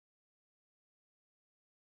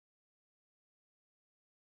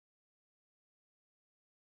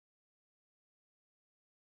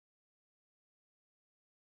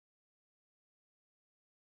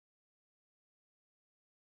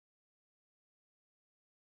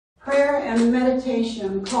Prayer and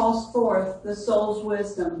meditation calls forth the soul's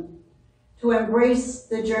wisdom to embrace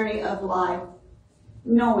the journey of life,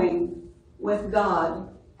 knowing with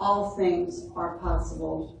God all things are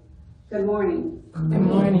possible. Good morning. Good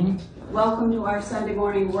morning. Welcome to our Sunday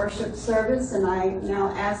morning worship service, and I now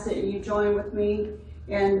ask that you join with me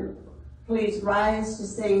and please rise to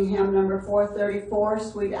sing hymn number 434,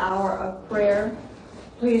 Sweet Hour of Prayer.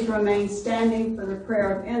 Please remain standing for the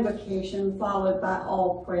prayer of invocation, followed by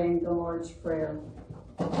all praying the Lord's Prayer.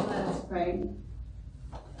 Let us pray.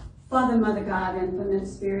 Father, Mother God, Infinite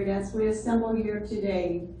Spirit, as we assemble here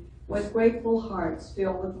today with grateful hearts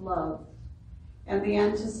filled with love and the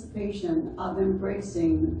anticipation of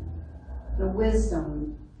embracing the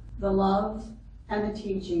wisdom, the love, and the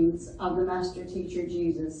teachings of the Master Teacher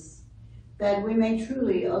Jesus, that we may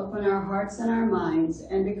truly open our hearts and our minds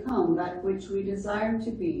and become that which we desire to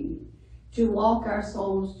be, to walk our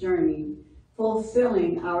soul's journey,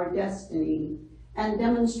 fulfilling our destiny, and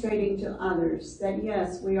demonstrating to others that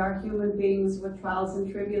yes, we are human beings with trials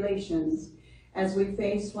and tribulations as we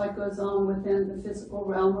face what goes on within the physical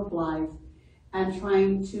realm of life and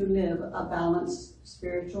trying to live a balanced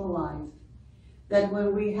spiritual life. That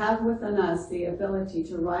when we have within us the ability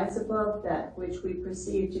to rise above that which we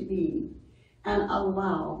perceive to be and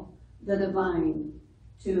allow the divine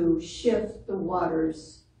to shift the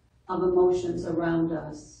waters of emotions around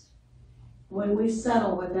us. When we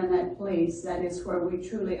settle within that place, that is where we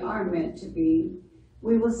truly are meant to be,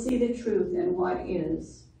 we will see the truth in what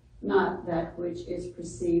is, not that which is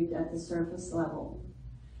perceived at the surface level.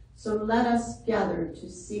 So let us gather to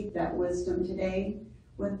seek that wisdom today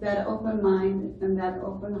with that open mind and that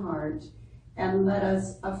open heart, and let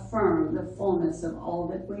us affirm the fullness of all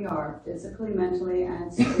that we are, physically, mentally,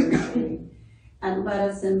 and spiritually. And let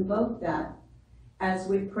us invoke that as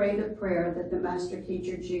we pray the prayer that the Master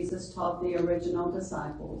Teacher Jesus taught the original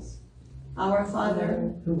disciples. Our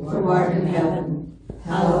Father, who art in heaven,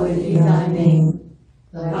 hallowed be thy name.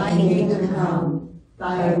 Thy kingdom come,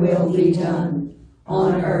 thy will be done,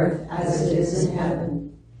 on earth as it is in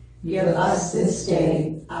heaven. Give us this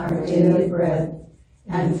day our daily bread,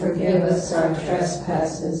 and forgive us our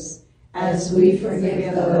trespasses, as we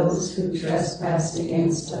forgive those who trespass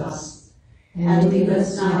against us. And lead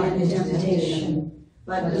us not into temptation,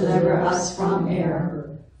 but deliver us from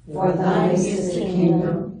error. For thine is the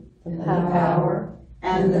kingdom, the power,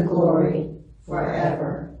 and the glory,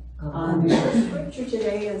 forever. Amen. The scripture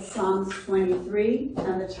today is Psalms 23,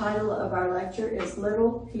 and the title of our lecture is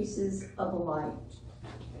Little Pieces of Light.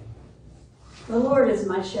 The Lord is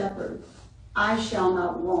my shepherd, I shall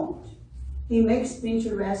not want. He makes me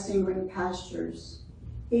to rest in green pastures.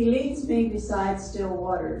 He leads me beside still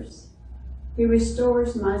waters. He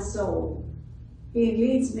restores my soul. He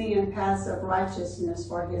leads me in paths of righteousness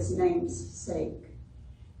for his name's sake.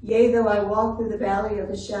 Yea, though I walk through the valley of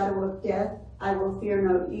the shadow of death, I will fear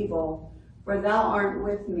no evil, for thou art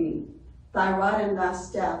with me. Thy rod and thy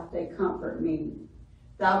staff, they comfort me.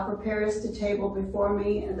 Thou preparest a table before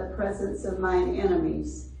me in the presence of mine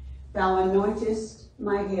enemies. Thou anointest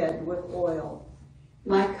my head with oil.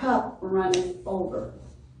 My cup runneth over.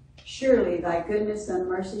 Surely thy goodness and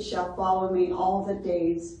mercy shall follow me all the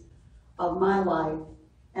days of my life,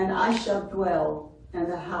 and I shall dwell in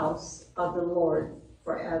the house of the Lord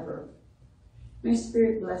forever. May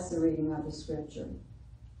Spirit bless the reading of the scripture.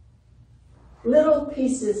 Little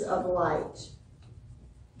pieces of light,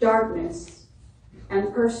 darkness,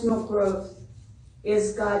 and personal growth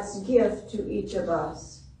is God's gift to each of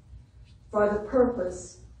us for the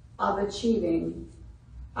purpose of achieving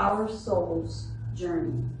our soul's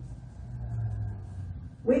journey.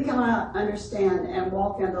 We cannot understand and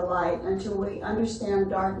walk in the light until we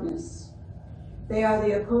understand darkness. They are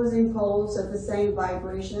the opposing poles of the same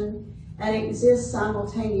vibration and exist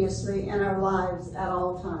simultaneously in our lives at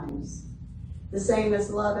all times. The same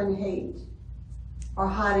as love and hate, or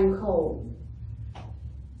hot and cold.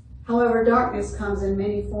 However, darkness comes in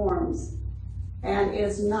many forms and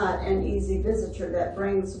is not an easy visitor that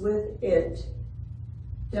brings with it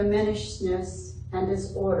diminishedness and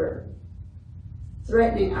disorder,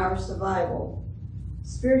 threatening our survival,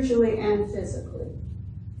 spiritually and physically.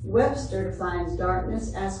 Webster defines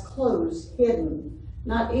darkness as closed, hidden,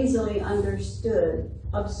 not easily understood,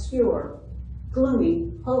 obscure,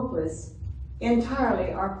 gloomy, hopeless,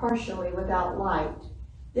 entirely or partially without light.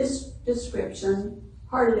 This description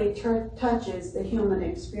hardly touches the human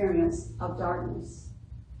experience of darkness,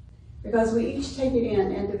 because we each take it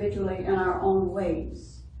in individually in our own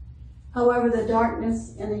ways. However, the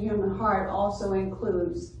darkness in the human heart also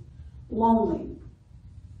includes lonely,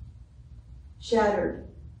 shattered,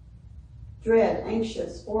 dread,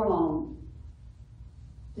 anxious, forlorn,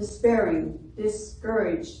 despairing,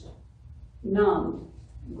 discouraged, numbed,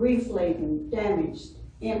 grief-laden, damaged,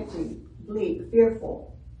 empty, bleak,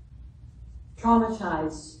 fearful,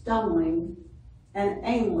 traumatized, stumbling, and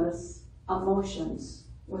aimless emotions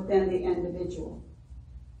within the individual.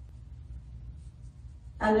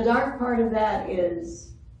 And the dark part of that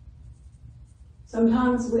is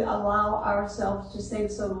sometimes we allow ourselves to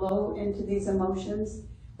sink so low into these emotions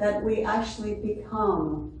that we actually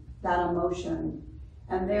become that emotion,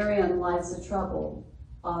 and therein lies the trouble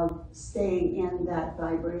of staying in that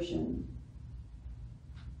vibration.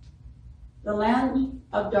 The land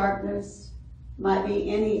of darkness might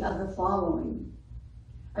be any of the following: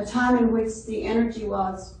 a time in which the energy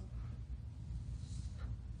was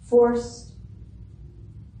forced,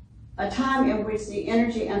 a time in which the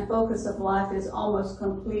energy and focus of life is almost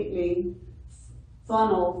completely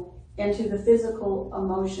funneled into the physical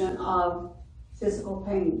emotion of physical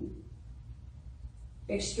pain.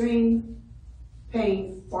 Extreme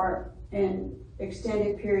pain for in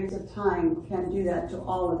extended periods of time can do that to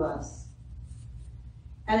all of us.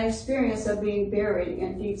 An experience of being buried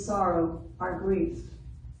in deep sorrow or grief.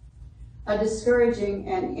 A discouraging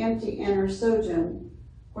and empty inner sojourn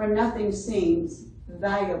where nothing seems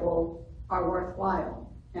valuable or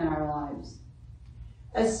worthwhile in our lives.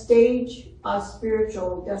 A stage of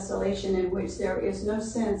spiritual desolation in which there is no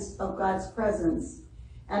sense of God's presence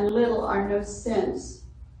and little or no sense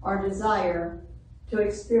or desire to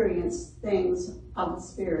experience things of the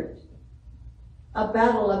Spirit. A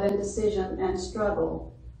battle of indecision and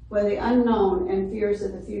struggle when the unknown and fears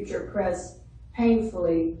of the future press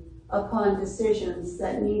painfully upon decisions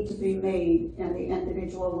that need to be made in the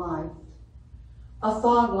individual life. A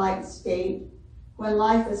fog-like state when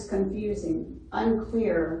life is confusing,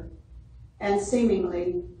 unclear, and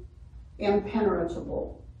seemingly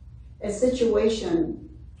impenetrable. A situation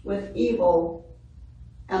with evil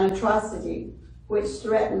and atrocity which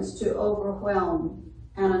threatens to overwhelm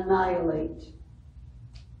and annihilate.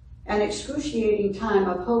 An excruciating time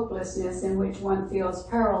of hopelessness in which one feels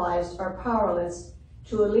paralyzed or powerless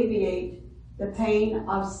to alleviate the pain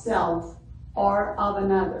of self or of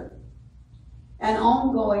another. An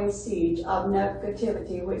ongoing siege of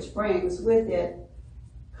negativity which brings with it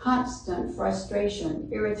constant frustration,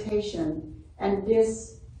 irritation, and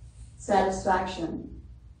dissatisfaction.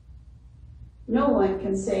 No one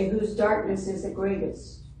can say whose darkness is the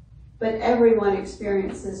greatest, but everyone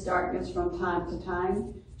experiences darkness from time to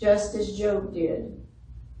time, just as Job did.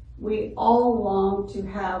 We all long to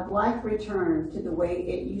have life return to the way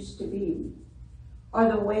it used to be, or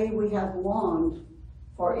the way we have longed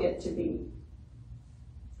for it to be.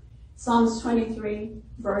 Psalms 23,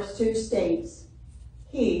 verse 2 states,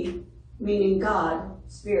 He, meaning God,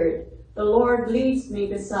 Spirit, the Lord leads me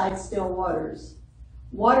beside still waters.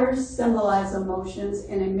 Waters symbolize emotions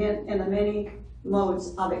in the many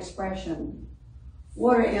modes of expression.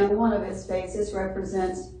 Water in one of its faces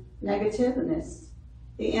represents negativeness,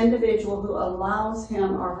 the individual who allows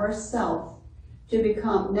him or herself to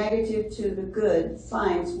become negative to the good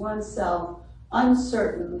finds oneself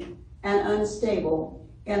uncertain and unstable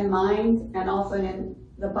in mind, and often in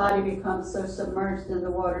the body becomes so submerged in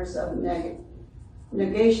the waters of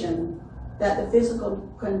negation that the physical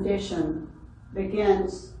condition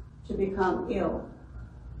begins to become ill.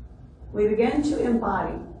 We begin to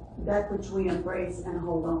embody that which we embrace and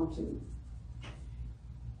hold on to.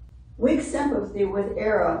 Weak sympathy with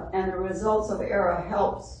error and the results of error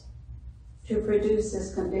helps to produce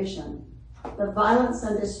this condition. The violence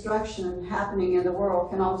and destruction happening in the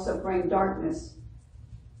world can also bring darkness.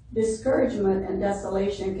 Discouragement and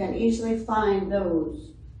desolation can easily find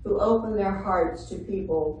those who open their hearts to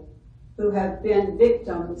people who have been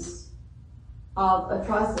victims of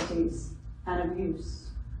atrocities and abuse,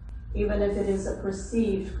 even if it is a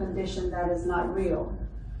perceived condition that is not real.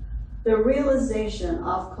 The realization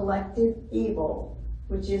of collective evil,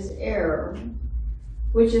 which is error,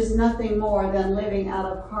 which is nothing more than living out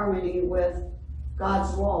of harmony with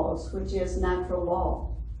God's laws, which is natural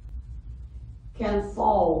law, can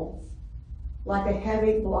fall like a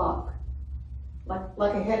heavy block,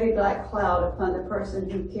 like a heavy black cloud upon the person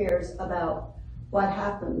who cares about what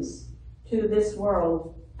happens to this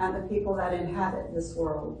world and the people that inhabit this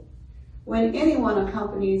world. When anyone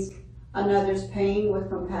accompanies another's pain with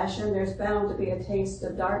compassion, there's bound to be a taste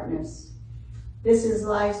of darkness. This is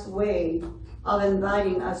life's way of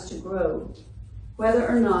inviting us to grow. Whether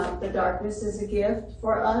or not the darkness is a gift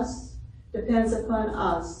for us depends upon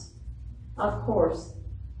us. Of course,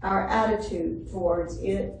 our attitude towards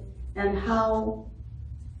it and how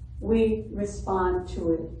we respond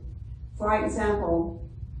to it. For example,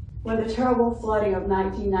 When the terrible flooding of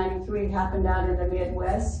 1993 happened out in the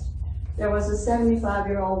Midwest, there was a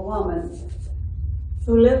 75-year-old woman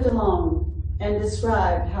who lived alone and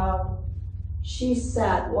described how she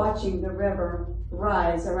sat watching the river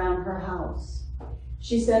rise around her house.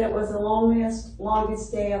 She said it was the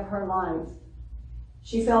longest day of her life.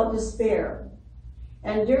 She felt despair.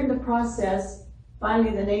 And during the process,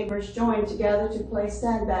 finally the neighbors joined together to place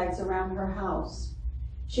sandbags around her house.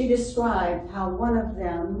 She described how one of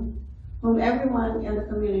them, whom everyone in the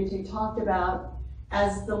community talked about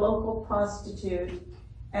as the local prostitute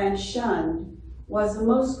and shunned, was the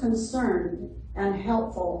most concerned and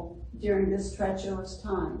helpful during this treacherous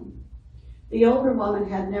time. The older woman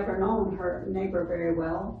had never known her neighbor very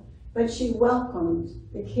well, but she welcomed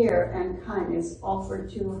the care and kindness offered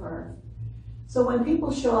to her. So when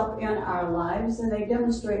people show up in our lives and they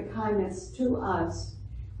demonstrate kindness to us,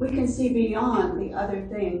 we can see beyond the other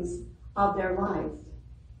things of their life.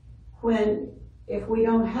 If we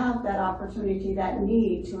don't have that opportunity, that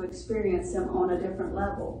need to experience them on a different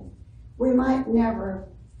level, we might never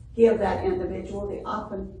give that individual the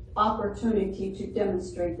opportunity to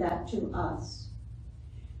demonstrate that to us.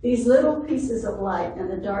 These little pieces of light in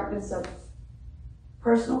the darkness of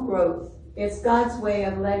personal growth, it's God's way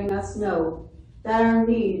of letting us know that our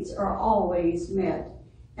needs are always met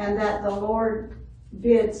and that the Lord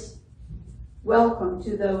bids welcome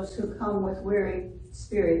to those who come with weary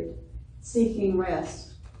spirit, seeking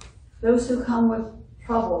rest, those who come with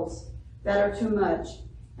troubles that are too much,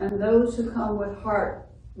 and those who come with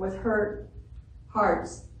hurt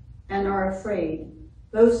hearts and are afraid,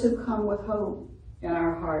 those who come with hope in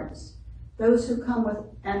our hearts, those who come with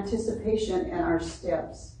anticipation in our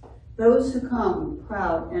steps, those who come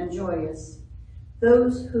proud and joyous,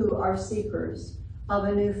 those who are seekers of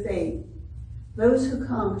a new faith, those who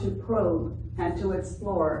come to probe and to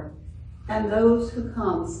explore, and those who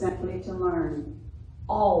come simply to learn.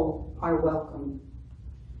 All are welcome.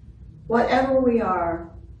 Whatever we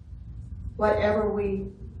are, whatever we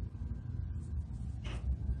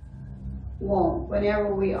want,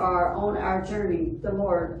 whenever we are on our journey, the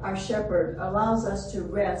Lord, our shepherd, allows us to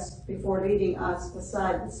rest before leading us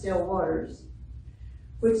beside the still waters,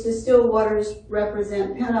 which the still waters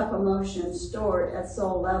represent pent-up emotions stored at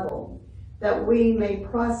soul level, that we may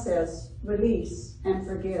process, release, and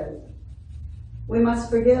forgive. We must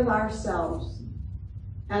forgive ourselves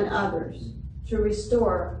and others to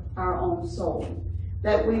restore our own soul,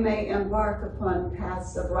 that we may embark upon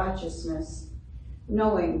paths of righteousness,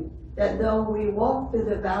 knowing that though we walk through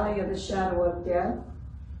the valley of the shadow of death,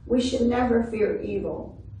 we should never fear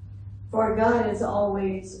evil, for God is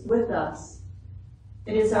always with us.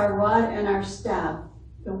 It is our rod and our staff,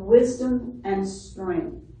 the wisdom and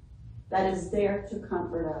strength that is there to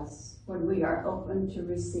comfort us when we are open to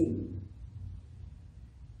receive.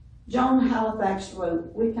 Joan Halifax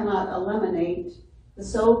wrote, "We cannot eliminate the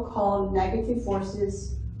so-called negative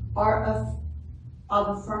forces or of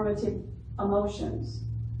affirmative emotions.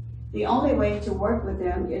 The only way to work with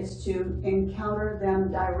them is to encounter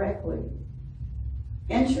them directly,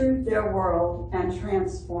 enter their world and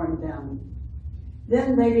transform them.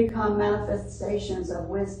 Then they become manifestations of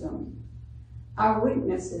wisdom. Our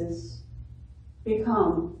weaknesses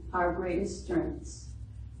become our greatest strengths,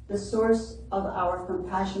 the source of our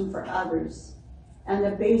compassion for others, and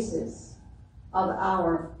the basis of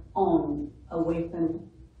our own awakened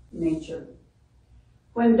nature.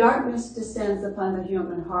 When darkness descends upon the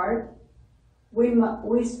human heart,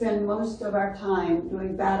 we spend most of our time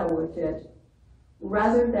doing battle with it,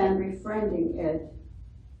 rather than befriending it,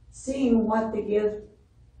 seeing what the gift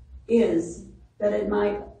is that it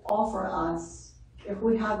might offer us if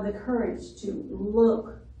we have the courage to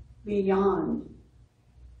look beyond.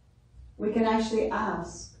 We can actually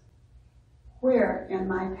ask, where in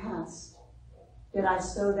my past did I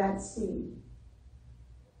sow that seed?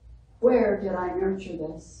 Where did I nurture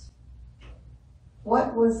this?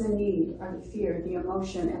 What was the need or the fear, the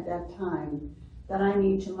emotion at that time that I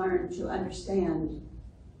need to learn to understand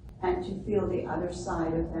and to feel the other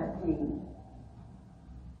side of that pain?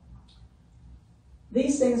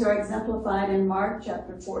 These things are exemplified in Mark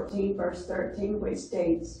chapter 14, verse 13, which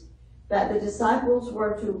states that the disciples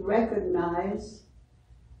were to recognize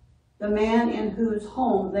the man in whose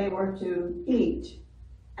home they were to eat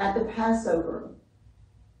at the Passover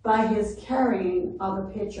by his carrying of a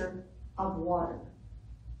pitcher of water.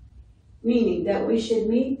 Meaning that we should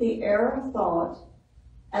meet the error of thought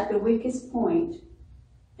at the weakest point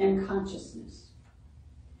in consciousness.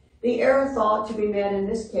 The error thought to be met in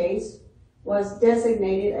this case was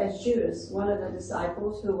designated as Judas, one of the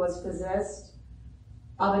disciples who was possessed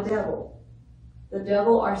of a devil. The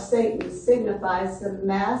devil, or Satan, signifies the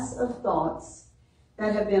mass of thoughts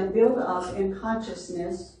that have been built up in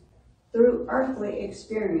consciousness through earthly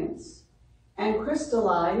experience and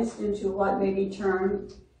crystallized into what may be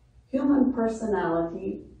termed human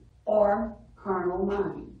personality or carnal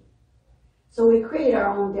mind. So we create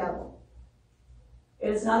our own devil. It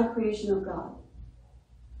is not a creation of God.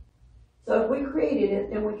 So if we created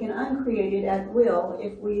it, then we can uncreate it at will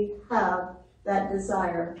if we have that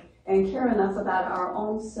desire and care enough about our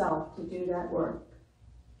own self to do that work.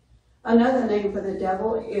 Another name for the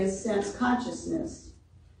devil is sense consciousness.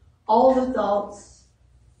 All the thoughts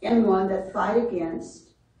in one that fight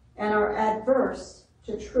against and are adverse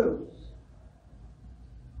to truth.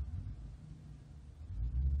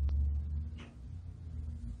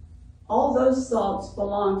 All those thoughts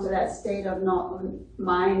belong to that state of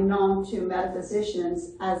mind known to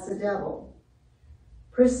metaphysicians as the devil.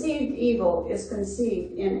 Perceived evil is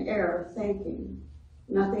conceived in error thinking,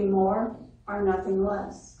 nothing more or nothing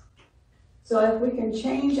less. So if we can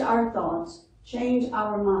change our thoughts, change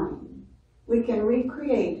our mind, we can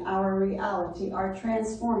recreate our reality or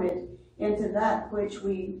transform it into that which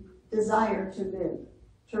we desire to live,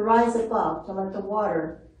 to rise above, to let the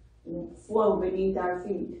water flow beneath our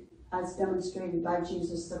feet, as demonstrated by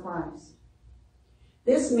Jesus the Christ.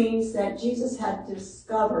 This means that Jesus had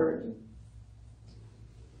discovered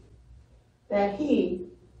that he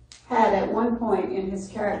had at one point in his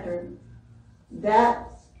character that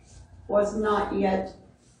was not yet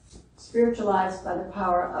spiritualized by the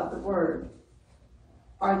power of the Word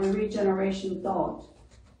or the regeneration thought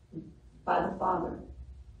by the Father.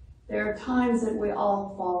 There are times that we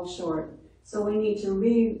all fall short, so we need to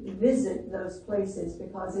revisit those places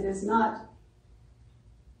because it is not,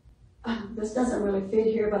 this doesn't really fit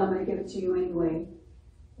here, but I'm going to give it to you anyway.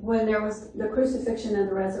 When there was the crucifixion and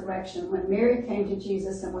the resurrection, when Mary came to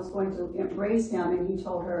Jesus and was going to embrace him, and he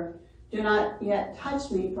told her, "Do not yet touch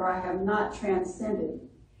me, for I have not transcended,"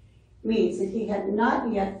 means that he had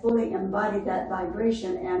not yet fully embodied that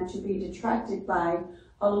vibration, and to be detracted by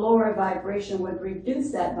a lower vibration would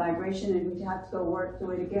reduce that vibration, and we'd have to go work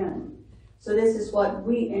through it again. So this is what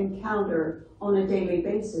we encounter on a daily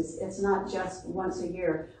basis. It's not just once a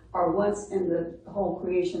year or once in the whole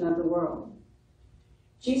creation of the world.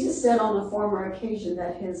 Jesus said on a former occasion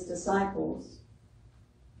that his disciples'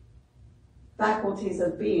 faculties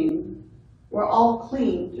of being were all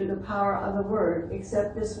clean through the power of the Word,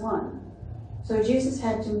 except this one. So Jesus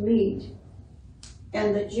had to meet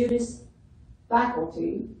in the Judas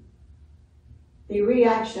faculty the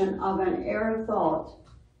reaction of an error thought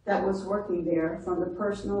that was working there from the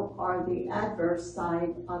personal or the adverse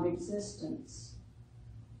side of existence.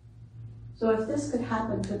 So if this could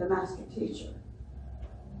happen to the master teacher,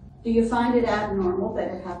 do you find it abnormal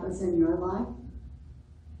that it happens in your life?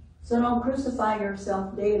 So don't crucify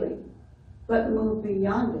yourself daily, but move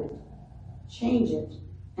beyond it, change it,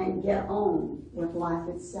 and get on with life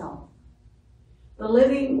itself. The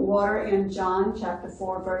living water in John chapter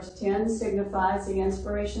 4, verse 10 signifies the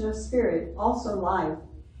inspiration of spirit, also life.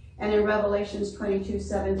 And in Revelations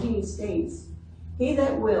 22:17 states, "He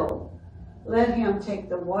that will, let him take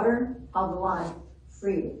the water of life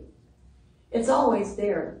freely." It's always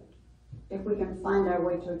there if we can find our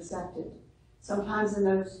way to accept it. Sometimes in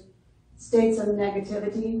those states of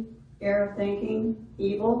negativity, error thinking,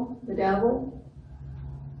 evil, the devil,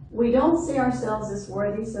 we don't see ourselves as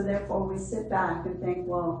worthy, so therefore we sit back and think,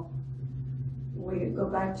 well, we go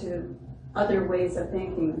back to other ways of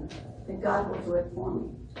thinking, that God will do it for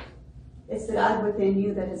me. It's the God within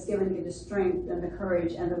you that has given you the strength and the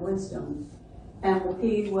courage and the wisdom. And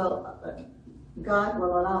God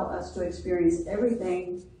will allow us to experience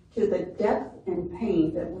everything to the depth and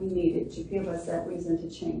pain that we needed to give us that reason to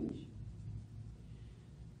change.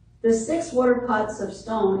 The 6 water pots of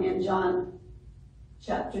stone in John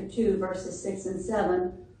chapter 2, verses 6 and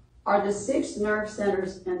 7 are the 6 nerve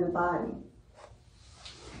centers in the body,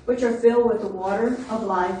 which are filled with the water of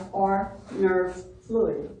life or nerve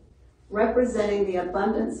fluid, representing the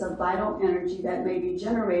abundance of vital energy that may be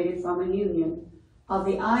generated from a union of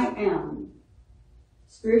the I am,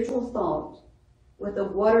 spiritual thought, with the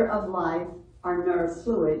water of life or nerve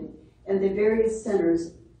fluid in the various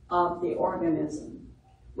centers of the organism,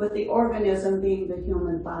 with the organism being the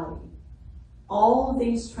human body. All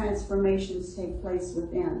these transformations take place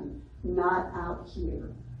within, not out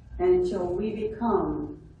here. And until we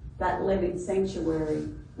become that living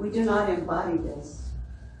sanctuary, we do not embody this.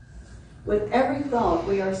 With every thought,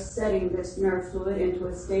 we are setting this nerve fluid into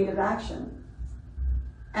a state of action.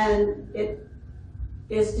 And it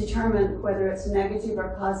is determined whether it's negative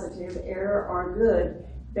or positive, error or good,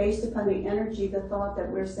 based upon the energy, the thought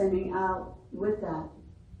that we're sending out with that.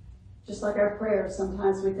 Just like our prayers,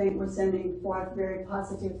 sometimes we think we're sending forth very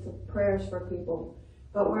positive prayers for people,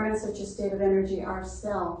 but we're in such a state of energy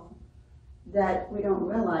ourselves that we don't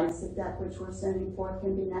realize that that which we're sending forth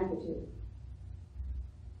can be negative.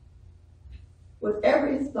 With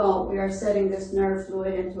every thought, we are setting this nerve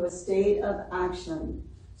fluid into a state of action.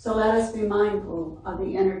 So let us be mindful of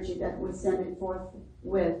the energy that we send it forth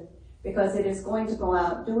with, because it is going to go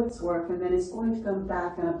out, do its work, and then it's going to come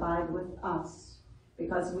back and abide with us,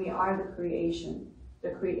 because we are the creation, the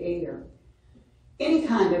creator. Any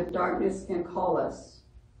kind of darkness can call us,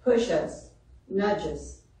 push us, nudge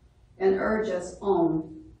us, and urge us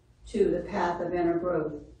on to the path of inner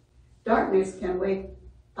growth. Darkness can wake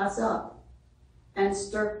us up and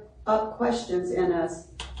stir up questions in us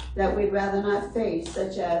that we'd rather not face,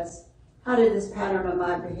 such as, how did this pattern of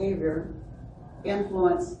my behavior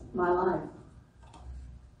influence my life?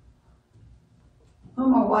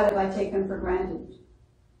 Whom or what have I taken for granted?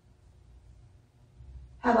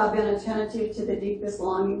 Have I been attentive to the deepest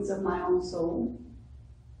longings of my own soul?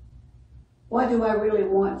 What do I really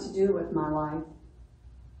want to do with my life?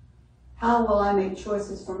 How will I make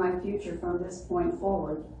choices for my future from this point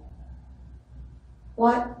forward?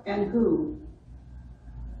 What and who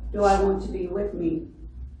do I want to be with me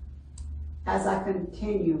as I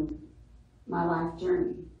continue my life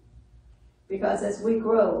journey? Because as we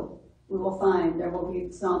grow, we will find there will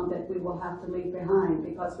be some that we will have to leave behind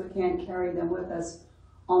because we can't carry them with us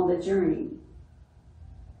on the journey.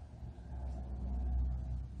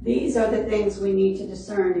 These are the things we need to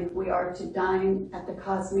discern if we are to dine at the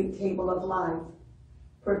cosmic table of life,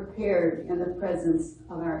 prepared in the presence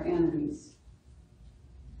of our enemies.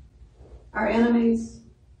 Our enemies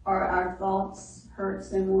are our thoughts,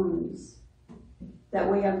 hurts, and wounds that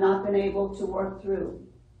we have not been able to work through.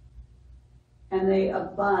 And they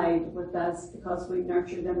abide with us because we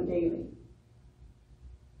nurture them daily.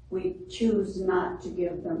 We choose not to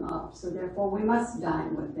give them up, so therefore we must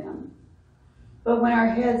dine with them. But when our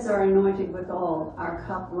heads are anointed with oil, our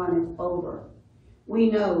cup runneth over. We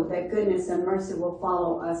know that goodness and mercy will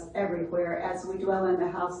follow us everywhere as we dwell in the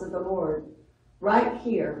house of the Lord, right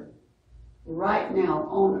here, right now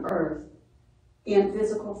on earth, in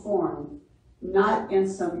physical form, not in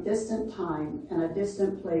some distant time and a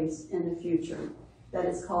distant place in the future that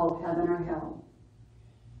is called heaven or hell.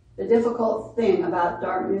 The difficult thing about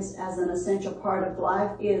darkness as an essential part of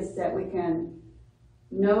life is that we can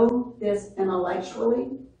know this intellectually,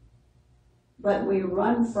 but we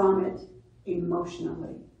run from it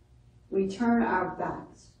emotionally. We turn our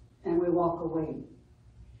backs and we walk away.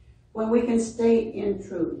 When we can state in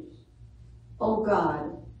truth, "Oh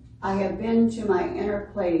God, I have been to my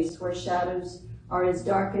inner place where shadows are as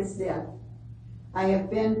dark as death. I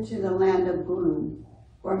have been to the land of gloom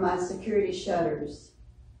where my security shudders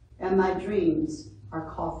and my dreams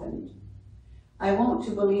are coffined. I want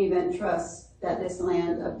to believe and trust that this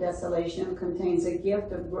land of desolation contains a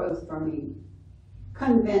gift of growth for me.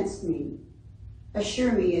 Convince me.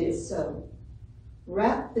 Assure me it is so.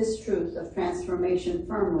 Wrap this truth of transformation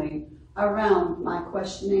firmly around my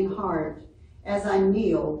questioning heart as I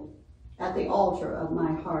kneel at the altar of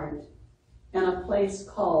my heart in a place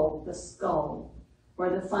called the skull,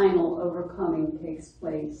 where the final overcoming takes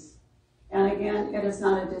place." And again, it is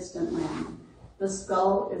not a distant land. The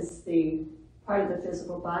skull is the part of the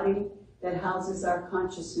physical body that houses our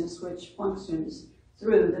consciousness, which functions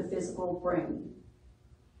through the physical brain.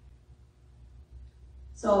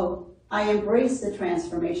 So I embrace the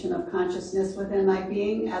transformation of consciousness within my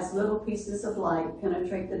being as little pieces of light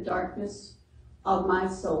penetrate the darkness of my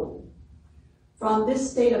soul. From this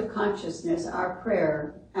state of consciousness, our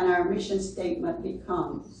prayer and our mission statement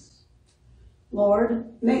becomes,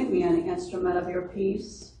 "Lord, make me an instrument of your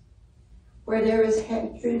peace. Where there is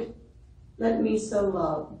hatred, let me sow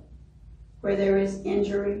love. Where there is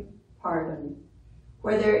injury, pardon.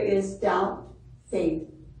 Where there is doubt, faith.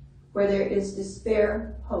 Where there is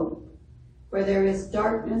despair, hope. Where there is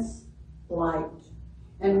darkness, light.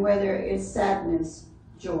 And where there is sadness,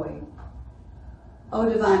 joy. O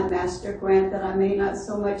divine Master, grant that I may not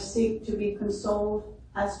so much seek to be consoled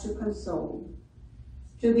as to console,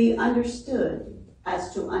 to be understood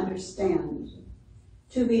as to understand,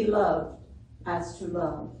 to be loved as to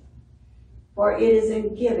love. For it is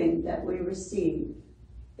in giving that we receive.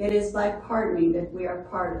 It is by pardoning that we are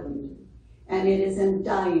pardoned. And it is in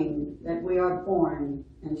dying that we are born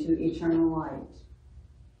into eternal light."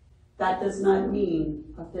 That does not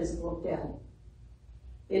mean a physical death.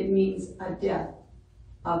 It means a death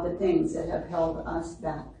of the things that have held us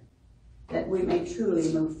back, that we may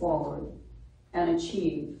truly move forward and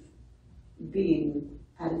achieve being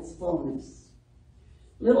at its fullness.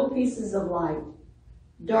 Little pieces of light,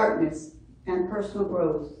 darkness, and personal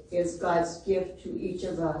growth is God's gift to each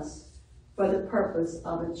of us for the purpose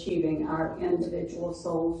of achieving our individual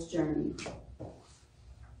soul's journey.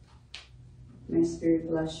 May Spirit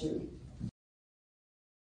bless you.